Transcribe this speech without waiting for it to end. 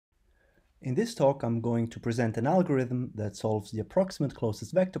In this talk, I'm going to present an algorithm that solves the approximate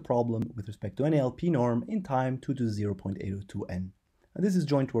closest vector problem with respect to any LP norm in time 2 to the 0.802n. And this is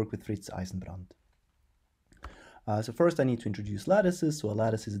joint work with Fritz Eisenbrand. So first I need to introduce lattices. So a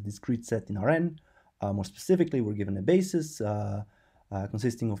lattice is a discrete set in Rn. More specifically, we're given a basis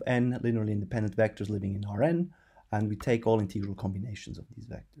consisting of n linearly independent vectors living in Rn, and we take all integral combinations of these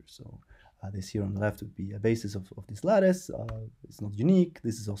vectors. So this here on the left would be a basis of this lattice. It's not unique.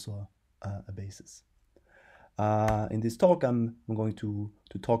 This is also a basis. In this talk, I'm going to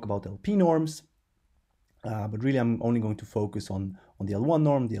talk about LP norms, but really I'm only going to focus on the L1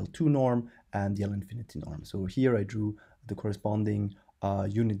 norm, the L2 norm, and the L infinity norm. So here I drew the corresponding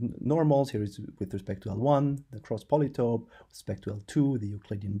unit normals. Here is with respect to L1, the cross polytope, with respect to L2, the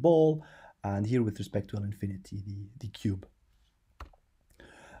Euclidean ball, and here with respect to L infinity, the cube.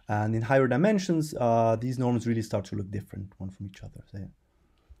 And in higher dimensions, these norms really start to look different one from each other. So they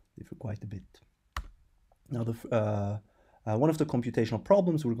differ quite a bit. Now, one of the computational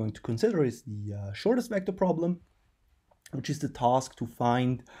problems we're going to consider is the shortest vector problem, which is the task to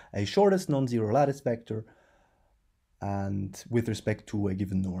find a shortest non-zero lattice vector and with respect to a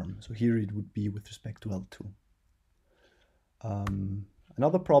given norm. So here it would be with respect to L2.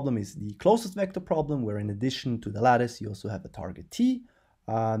 Another problem is the closest vector problem, where in addition to the lattice, you also have a target T.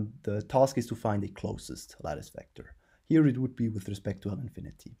 The task is to find a closest lattice vector. Here it would be with respect to L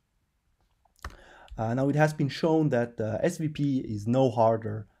infinity. Now it has been shown that SVP is no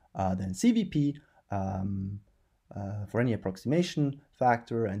harder than CVP for any approximation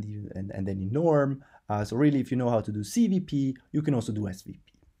factor and any norm. So really, if you know how to do CVP, you can also do SVP.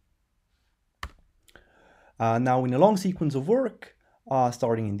 Now in a long sequence of work,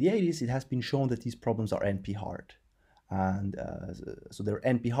 starting in the 80s, it has been shown that these problems are NP hard. And so they're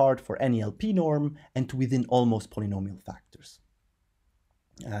NP hard for any LP norm and to within almost polynomial factors.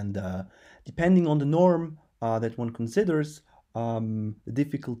 And depending on the norm that one considers, the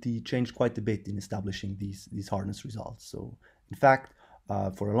difficulty changed quite a bit in establishing these hardness results. So in fact,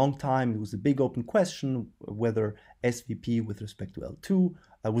 for a long time, it was a big open question whether SVP with respect to L2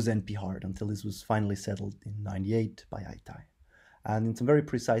 was NP hard, until this was finally settled in '98 by Aitai. And in some very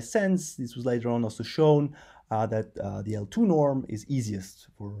precise sense, this was later on also shown that the L2 norm is easiest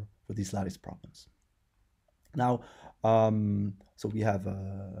for these lattice problems. Now, so we have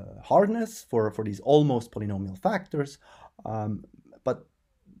hardness for these almost polynomial factors, but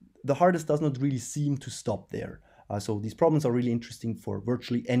the hardness does not really seem to stop there. So these problems are really interesting for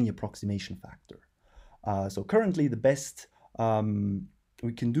virtually any approximation factor. So currently the best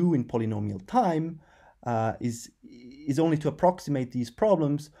we can do in polynomial time is only to approximate these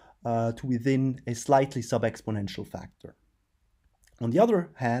problems to within a slightly sub-exponential factor. On the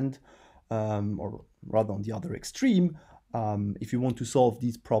other hand, or rather on the other extreme, if you want to solve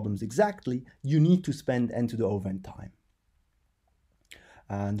these problems exactly, you need to spend n to the over n time.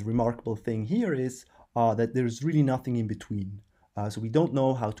 And the remarkable thing here is that there's really nothing in between. So we don't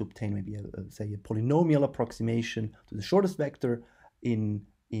know how to obtain maybe say a polynomial approximation to the shortest vector in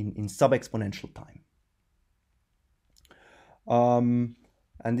sub-exponential time.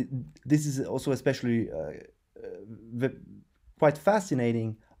 And this is also especially quite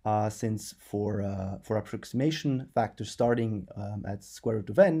fascinating since for approximation factors starting at square root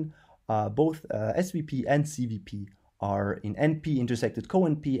of n, both SVP and CVP are in NP intersected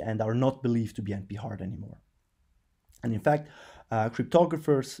co-NP and are not believed to be NP hard anymore. And in fact,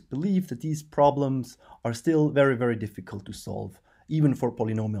 cryptographers believe that these problems are still very, very difficult to solve, even for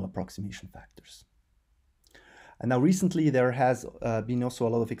polynomial approximation factors. And now recently there has been also a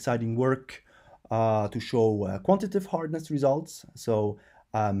lot of exciting work to show quantitative hardness results. So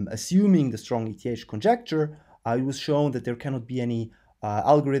assuming the strong ETH conjecture, it was shown that there cannot be any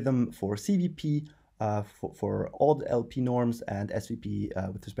algorithm for CVP for all the LP norms and SVP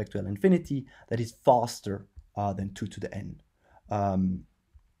with respect to L infinity that is faster than 2 to the n.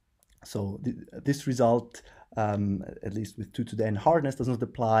 So this result, at least with 2 to the n hardness, does not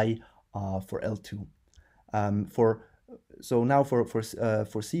apply for L2. So now for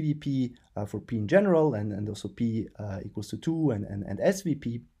CVP, for P in general, and also P equals to 2 and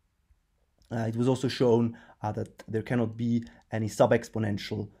SVP, it was also shown that there cannot be any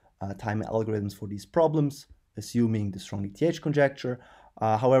sub-exponential time algorithms for these problems, assuming the strong ETH conjecture.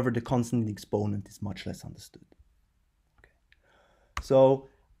 However, the constant exponent is much less understood. Okay. So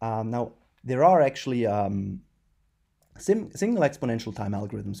now there are actually single exponential time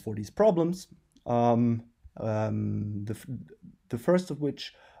algorithms for these problems. The first of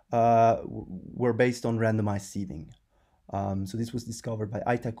which were based on randomized seeding. So this was discovered by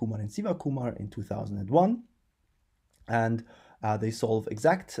Aitai Kumar and Siva Kumar in 2001. And they solve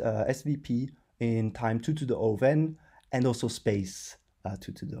exact SVP in time 2 to the O of n, and also space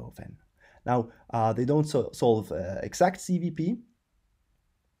 2 to the O of n. Now, they don't solve exact CVP,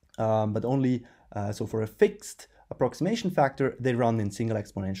 but only, so for a fixed approximation factor, they run in single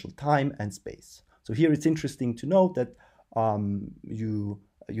exponential time and space. So here it's interesting to note that you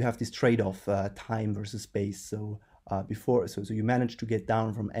have this trade-off, time versus space. So so you manage to get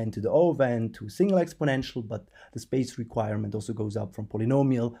down from n to the O of n to single exponential, but the space requirement also goes up from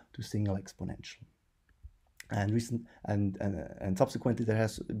polynomial to single exponential. And subsequently, there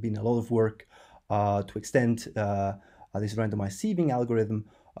has been a lot of work to extend this randomized sieving algorithm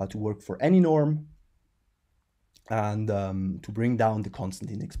to work for any norm and to bring down the constant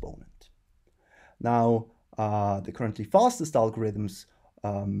in exponent. Now, the currently fastest algorithms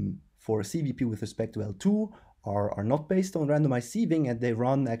for CVP with respect to L2 are not based on randomized sieving, and they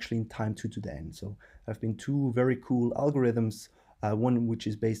run actually in time 2 to the n. So there have been two very cool algorithms, one which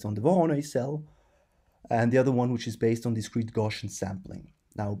is based on the Voronoi cell, and the other one which is based on discrete Gaussian sampling.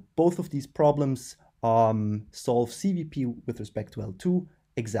 Now, both of these problems solve CVP with respect to L2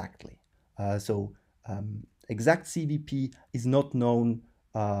 exactly. Exact CVP is not known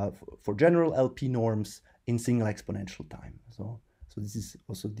for general LP norms in single exponential time. So this is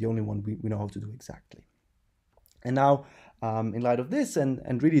also the only one we know how to do exactly. And now, in light of this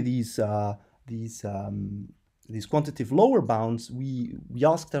and really these quantitative lower bounds, we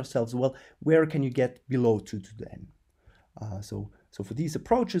asked ourselves, well, where can you get below 2 to the n? So for these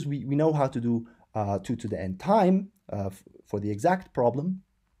approaches, we know how to do 2 to the n time for the exact problem,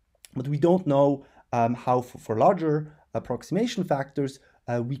 but we don't know how for larger approximation factors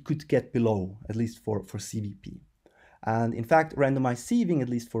we could get below, at least for CVP. And in fact, randomized sieving, at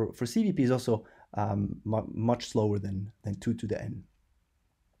least for CVP, is also much slower than 2 to the n.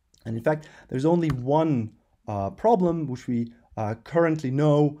 And in fact, there's only one problem which we currently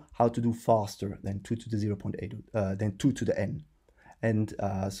know how to do faster than 2 to the 0.8 than 2 to the n. And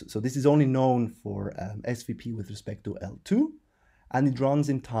so this is only known for SVP with respect to L2, and it runs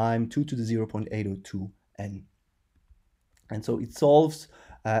in time 2 to the 0.802 n. And so it solves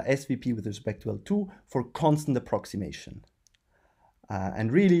SVP with respect to L2 for constant approximation.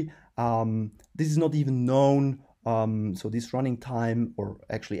 And really, this is not even known. So this running time, or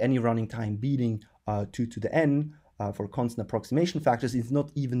actually any running time beating 2 to the n for constant approximation factors, is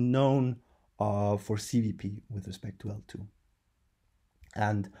not even known for CVP with respect to L2.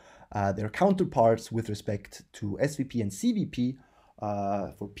 And their counterparts with respect to SVP and CVP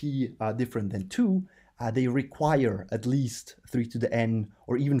for p different than 2, they require at least 3 to the n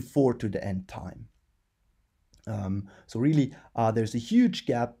or even 4 to the n time. So really, there's a huge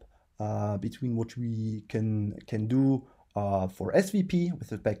gap between what we can do for SVP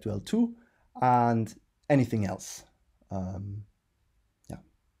with respect to L2 and anything else.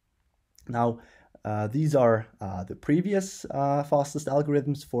 Now, these are the previous fastest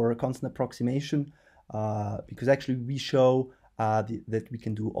algorithms for constant approximation, because actually we show that we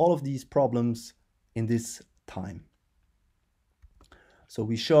can do all of these problems in this time. So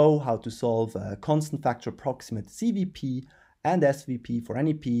we show how to solve constant factor approximate CVP and SVP for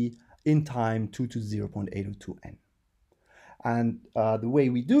any p in time 2 to 0.802 n. And the way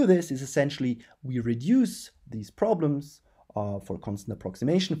we do this is essentially we reduce these problems for constant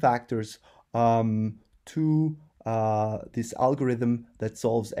approximation factors to this algorithm that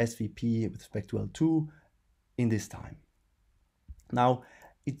solves SVP with respect to L2 in this time. Now,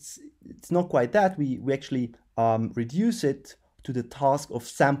 it's not quite that. We actually reduce it to the task of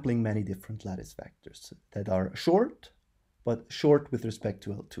sampling many different lattice vectors that are short, but short with respect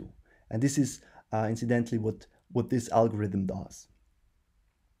to L2. And this is incidentally what this algorithm does.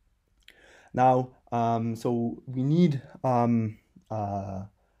 Now, so we need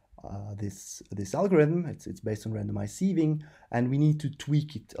this algorithm. It's based on randomized sieving, and we need to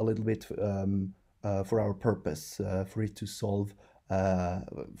tweak it a little bit for our purpose, for it to solve,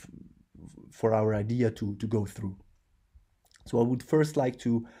 for our idea to go through. So I would first like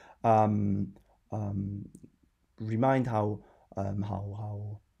to remind how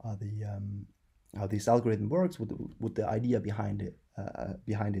this algorithm works, what the idea behind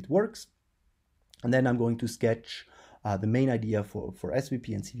it works, and then I'm going to sketch the main idea for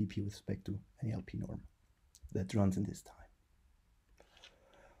SVP and CVP with respect to any LP norm that runs in this time.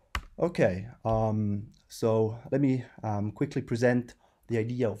 Okay, so let me quickly present the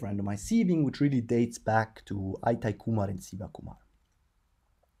idea of randomized sieving, which really dates back to Aitai Kumar and Siva Kumar.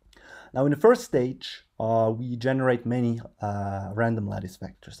 Now, in the first stage, we generate many random lattice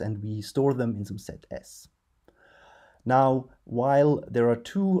vectors, and we store them in some set S. Now, while there are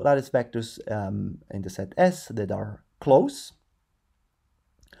two lattice vectors in the set S that are close,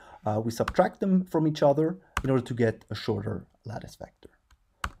 we subtract them from each other in order to get a shorter lattice vector.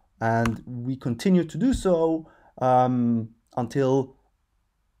 And we continue to do so until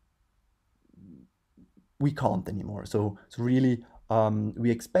we can't anymore. So really,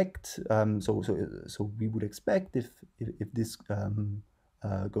 we expect, so we would expect if this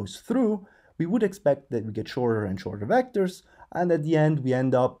goes through, we would expect that we get shorter and shorter vectors, and at the end we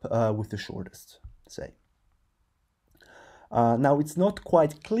end up with the shortest, say. Now it's not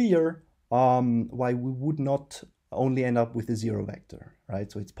quite clear why we would not only end up with a zero vector,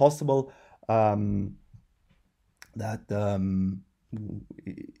 right? So it's possible that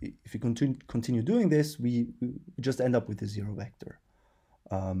if we continue doing this, we just end up with a zero vector.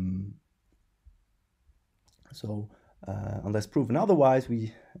 Unless proven otherwise,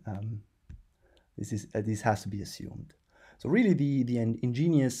 this has to be assumed. So really, the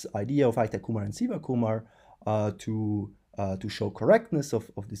ingenious idea of Ayta Kumar and Siva Kumar to show correctness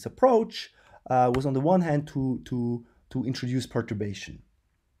of this approach was, on the one hand, to introduce perturbation.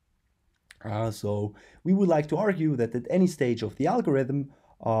 So we would like to argue that at any stage of the algorithm,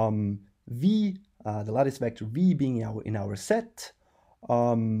 V, the lattice vector V being in our set,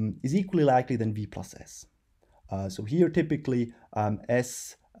 is equally likely than V plus S. So here typically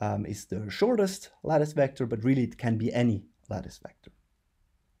S is the shortest lattice vector, but really it can be any lattice vector,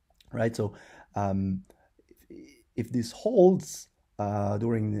 right? So if this holds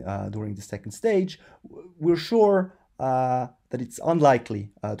during the second stage, we're sure that it's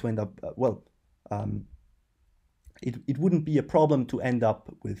unlikely to end up, it wouldn't be a problem to end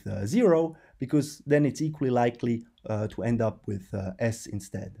up with 0, because then it's equally likely to end up with S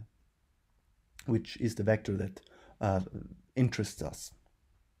instead, which is the vector that interests us.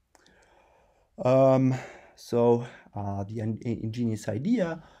 So the ingenious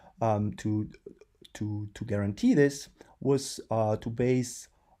idea to guarantee this was to base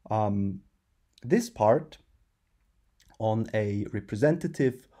this part on a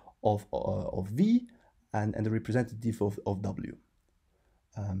representative of V and a representative of W.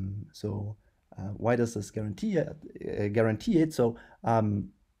 Why does this guarantee it? So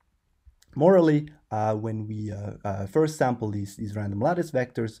morally, when we first sample these random lattice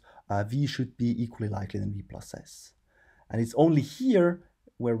vectors, V should be equally likely than V plus S. And it's only here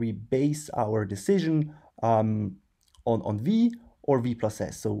where we base our decision on V or V plus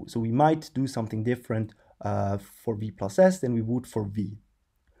S. So we might do something different for V plus S than we would for V.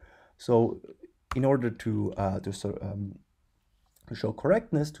 So in order to show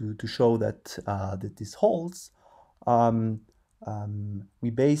correctness, to show that this holds, we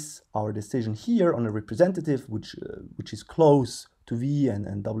base our decision here on a representative which is close to V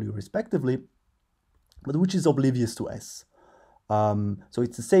and W respectively, but which is oblivious to S. So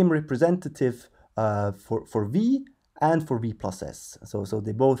it's the same representative for V and for V plus S. So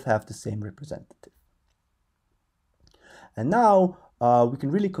they both have the same representative. And now we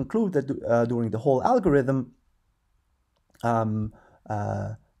can really conclude that during the whole algorithm,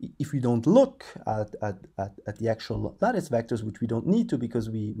 if we don't look at the actual lattice vectors, which we don't need to because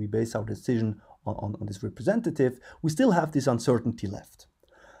we base our decision on this representative, we still have this uncertainty left.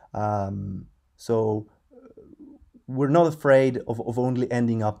 So we're not afraid of only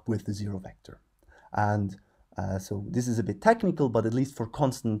ending up with the zero vector. And so this is a bit technical, but at least for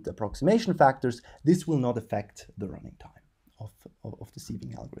constant approximation factors, this will not affect the running time of the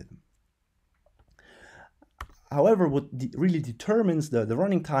sieving algorithm. However, what really determines the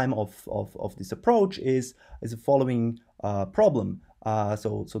running time of this approach is the following problem.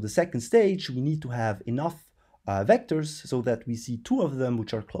 So the second stage, we need to have enough vectors so that we see two of them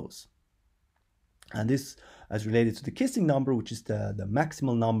which are close. And this is related to the Kissing number, which is the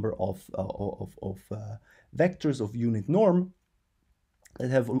maximal number of vectors of unit norm that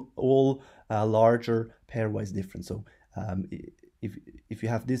have all larger pairwise difference. So if you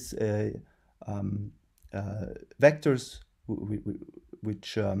have this vectors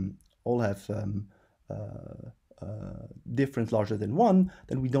which all have difference larger than 1,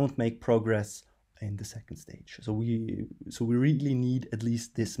 then we don't make progress in the second stage. So we really need at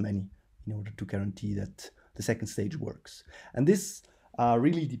least this many in order to guarantee that the second stage works. And this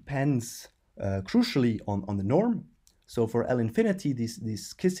really depends crucially on the norm. So for L infinity,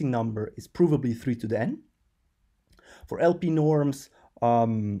 this Kissing number is provably 3 to the n. For LP norms,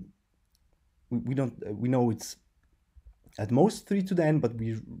 we know it's at most 3 to the n, but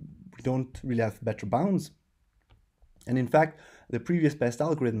we don't really have better bounds. And in fact, the previous best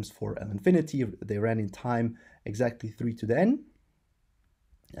algorithms for L infinity, they ran in time exactly 3 to the n.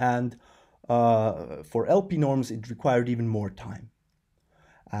 And for LP norms, it required even more time.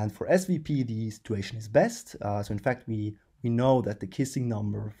 And for SVP, the situation is best. So in fact, we we know that the kissing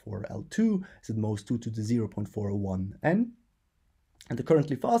number for L2 is at most 2 to the 0.401 n. And the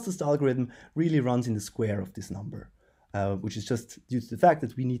currently fastest algorithm really runs in the square of this number, which is just due to the fact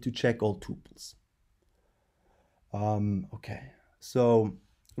that we need to check all tuples. Okay, so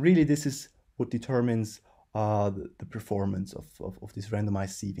really this is what determines the performance of this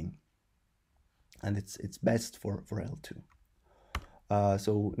randomized sieving. And it's best for L2.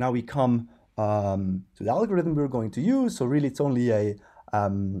 So now we come to the algorithm we're going to use. So really it's only a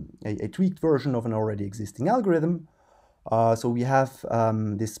tweaked version of an already existing algorithm. So we have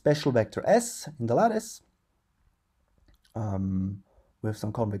this special vector S in the lattice with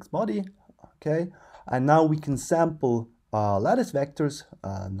some convex body, okay? And now we can sample lattice vectors,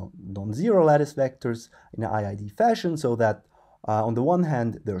 non-zero lattice vectors in an IID fashion, so that on the one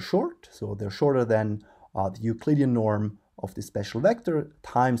hand they're short, so they're shorter than the Euclidean norm of this special vector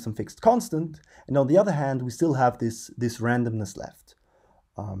times some fixed constant, and on the other hand we still have this randomness left.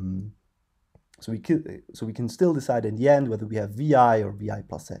 So we can still decide in the end whether we have VI or VI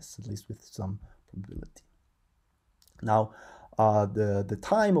plus S, at least with some probability. Now the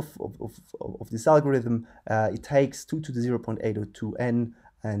time of this algorithm, it takes 2 to the 0.802 n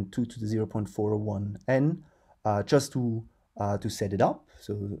and 2 to the 0.401 n just to set it up.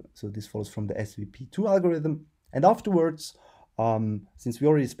 So this follows from the SVP2 algorithm. And afterwards, since we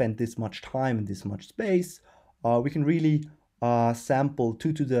already spent this much time and this much space, we can really sample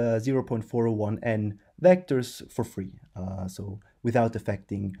 2 to the 0.401 n vectors for free, so without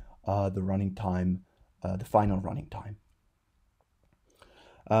affecting the running time, the final running time.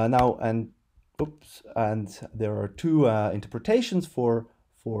 Now, and there are two interpretations for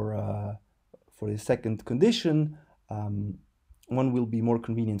the second condition. One will be more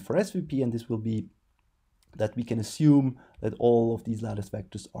convenient for SVP, and this will be that we can assume that all of these lattice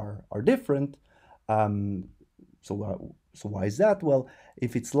vectors are different. So why is that? Well,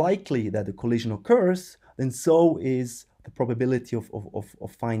 if it's likely that a collision occurs, then so is the probability of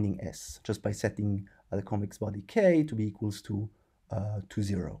finding S, just by setting the convex body K to be equals to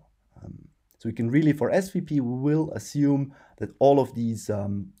 0. So we can really, for SVP, we will assume that all of these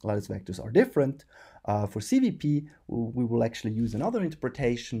lattice vectors are different. For CVP, we will actually use another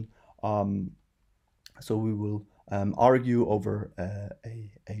interpretation. So we will argue over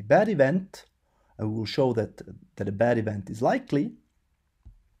a bad event, and we will show that a bad event is likely.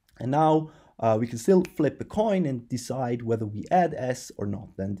 And now we can still flip a coin and decide whether we add S or not.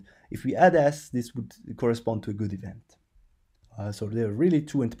 And if we add S, this would correspond to a good event. So there are really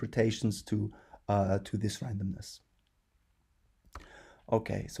two interpretations to this randomness.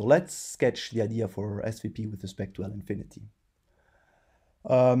 Okay, so let's sketch the idea for SVP with respect to L infinity.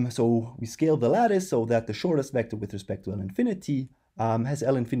 So we scale the lattice so that the shortest vector with respect to L infinity has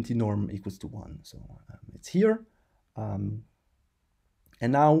L infinity norm equals to 1. So it's here. And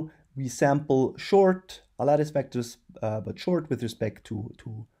now we sample short lattice vectors, but short with respect to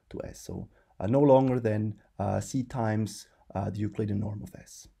S. So no longer than C times the Euclidean norm of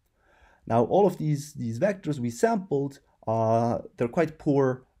S. Now all of these vectors we sampled, they're quite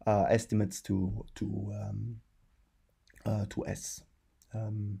poor estimates to S.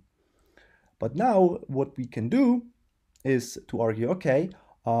 But now what we can do is to argue, okay,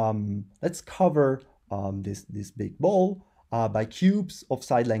 let's cover this big ball by cubes of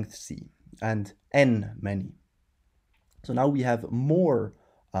side length C, and n many. So now we have more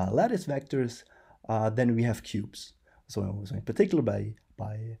lattice vectors than we have cubes. So in particular, by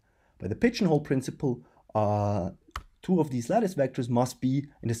the pigeonhole principle, two of these lattice vectors must be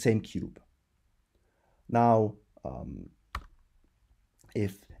in the same cube. Now,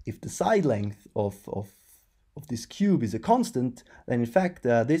 if the side length of this cube is a constant, then in fact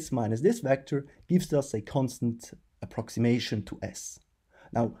this minus this vector gives us a constant approximation to S.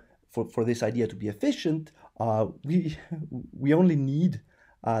 Now, for this idea to be efficient, we only need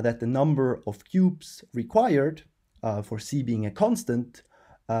that the number of cubes required for C being a constant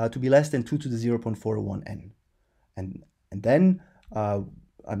to be less than 2 to the 0.401 n. And then,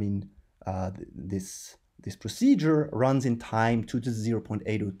 this procedure runs in time 2 to the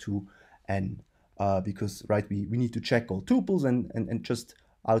 0.802 n, because, right, we need to check all tuples and just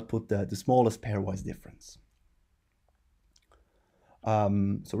output the smallest pairwise difference.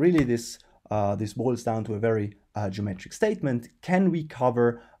 So really this boils down to a very geometric statement. Can we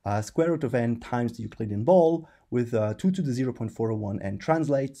cover square root of n times the Euclidean ball with 2 to the 0.401 n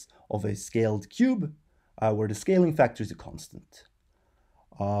translates of a scaled cube where the scaling factor is a constant?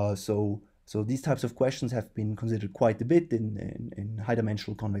 So these types of questions have been considered quite a bit in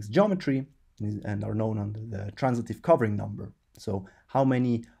high-dimensional convex geometry and are known under the translative covering number. So how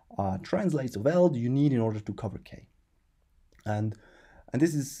many translates of L do you need in order to cover K? And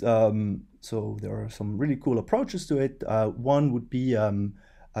this is, so there are some really cool approaches to it. One would be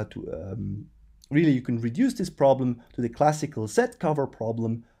really you can reduce this problem to the classical set cover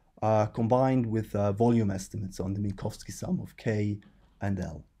problem combined with volume estimates on the Minkowski sum of K and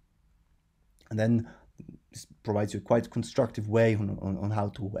L. And then this provides you a quite constructive way on how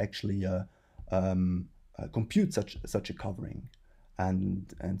to actually compute such a covering.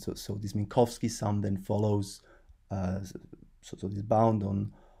 And so this Minkowski sum then follows, so this bound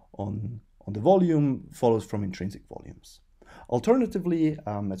on the volume follows from intrinsic volumes. Alternatively,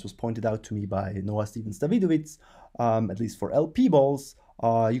 as was pointed out to me by Noah Stevens-Davidowitz, at least for LP balls,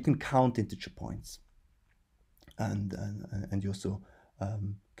 you can count integer points, and you also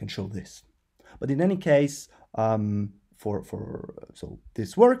can show this. But in any case, so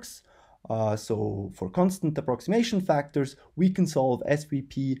this works. So for constant approximation factors, we can solve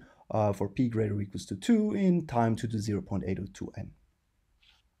SVP for p greater or equals to 2 in time to the 0.802n.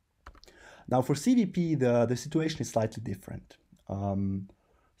 Now for CVP, the situation is slightly different.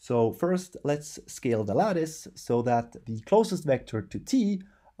 So first, let's scale the lattice so that the closest vector to t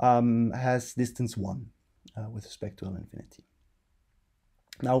has distance 1 with respect to L infinity.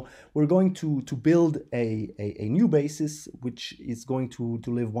 Now we're going to build a new basis which is going to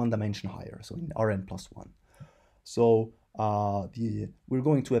live one dimension higher, so in Rn plus 1. So we're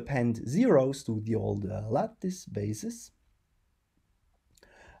going to append zeros to the old lattice basis,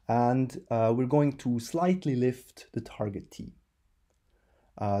 and we're going to slightly lift the target t.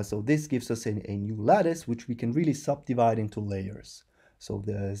 So this gives us a new lattice which we can really subdivide into layers. So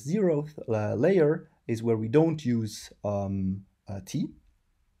the 0th layer is where we don't use t,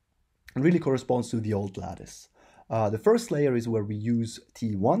 and really corresponds to the old lattice. The first layer is where we use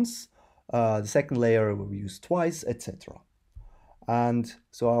t once, the second layer where we use twice, etc. And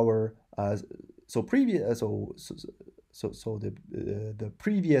so our the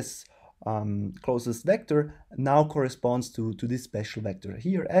previous closest vector now corresponds to this special vector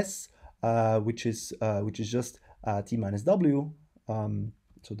here, s, which is just t minus w, so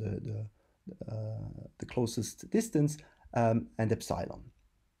the closest distance, and epsilon.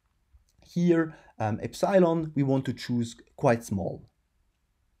 Here, epsilon we want to choose quite small,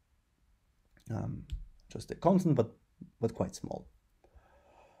 just a constant, but quite small.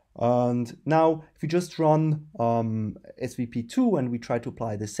 And now, if we just run SVP2 and we try to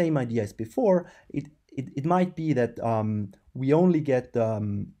apply the same idea as before, it might be that we only get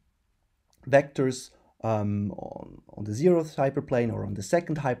vectors on the 0th hyperplane or on the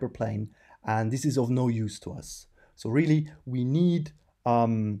second hyperplane, and this is of no use to us. So really, we need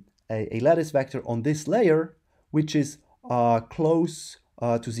a lattice vector on this layer, which is close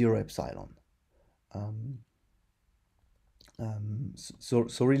to 0 epsilon.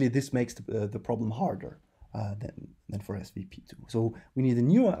 So really, this makes the problem harder than for SVP2. So we need a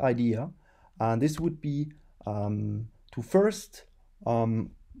new idea, and this would be to first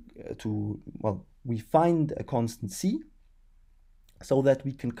we find a constant c, so that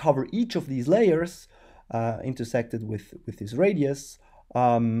we can cover each of these layers intersected with this radius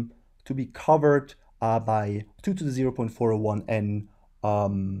to be covered by 2 to the 0.401 n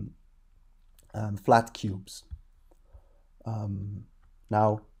flat cubes.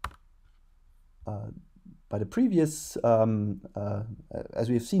 Now, by the previous, as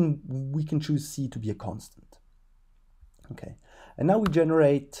we have seen, we can choose c to be a constant. Okay, and now we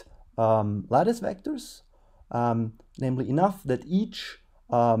generate lattice vectors, namely enough that each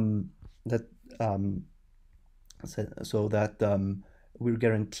so that we're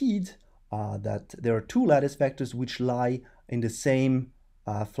guaranteed that there are two lattice vectors which lie in the same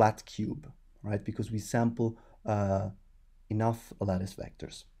flat cube, right? Because we sample enough lattice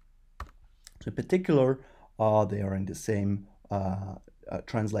vectors. So in particular, they are in the same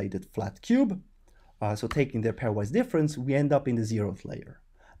translated flat cube. So taking their pairwise difference, we end up in the 0th layer.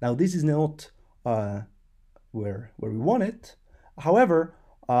 Now this is not where we want it. However,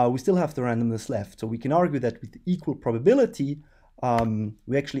 we still have the randomness left. So we can argue that with equal probability,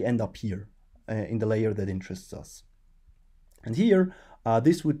 we actually end up here in the layer that interests us. And here,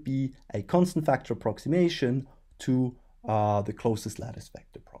 this would be a constant factor approximation to the closest lattice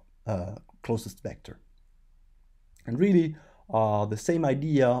vector, closest vector. And really, the same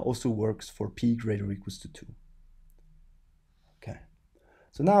idea also works for p greater or equals to 2. Okay,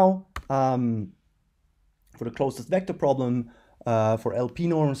 so now for the closest vector problem, for LP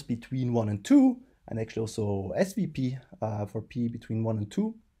norms between 1 and 2, and actually also SVP for p between 1 and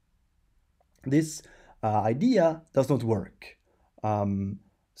 2, this idea does not work.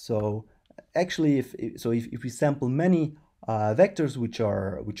 So actually, if we sample many vectors which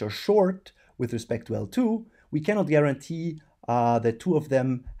are short with respect to L2, we cannot guarantee that two of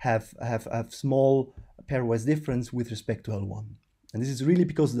them have small pairwise difference with respect to L1. And this is really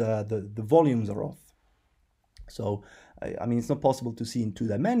because the volumes are off. So, I mean, it's not possible to see in 2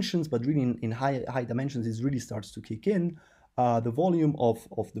 dimensions, but really in high dimensions, it really starts to kick in. The volume of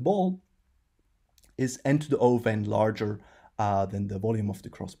the ball is n to the O of n larger than the volume of the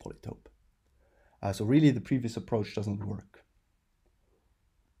cross polytope. So really, the previous approach doesn't work.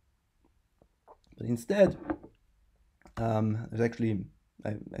 But instead, there's actually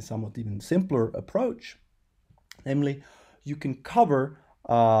a somewhat even simpler approach. Namely, you can cover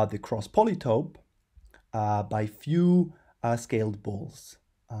the cross polytope by few scaled balls.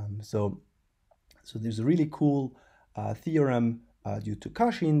 So there's a really cool theorem due to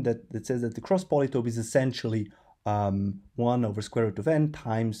Kashin that says that the cross polytope is essentially 1 over square root of n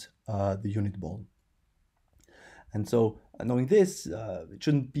times the unit ball. And so knowing this, it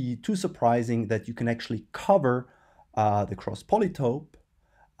shouldn't be too surprising that you can actually cover the cross polytope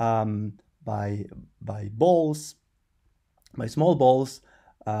by balls, by small balls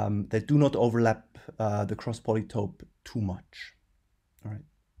that do not overlap the cross polytope too much. All right.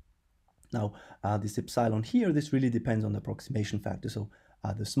 Now, this epsilon here, this really depends on the approximation factor. So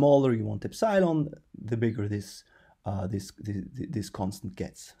the smaller you want epsilon, the bigger this constant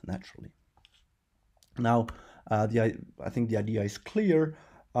gets naturally. Now, I think the idea is clear.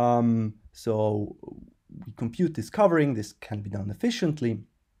 So we compute this covering. This can be done efficiently.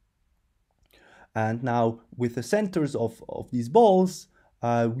 And now with the centers of these balls,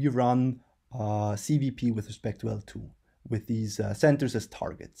 we run CVP with respect to L2 with these centers as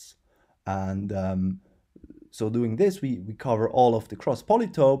targets. And so doing this, we cover all of the cross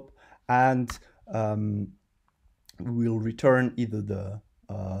polytope, and we will return either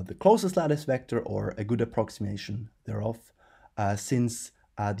the closest lattice vector or a good approximation thereof, since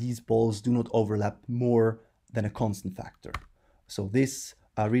these balls do not overlap more than a constant factor. So this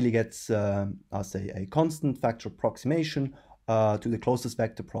really gets, I'll say, a constant factor approximation to the closest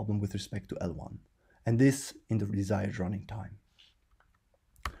vector problem with respect to L1. And this in the desired running time.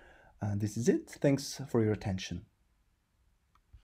 And this is it. Thanks for your attention.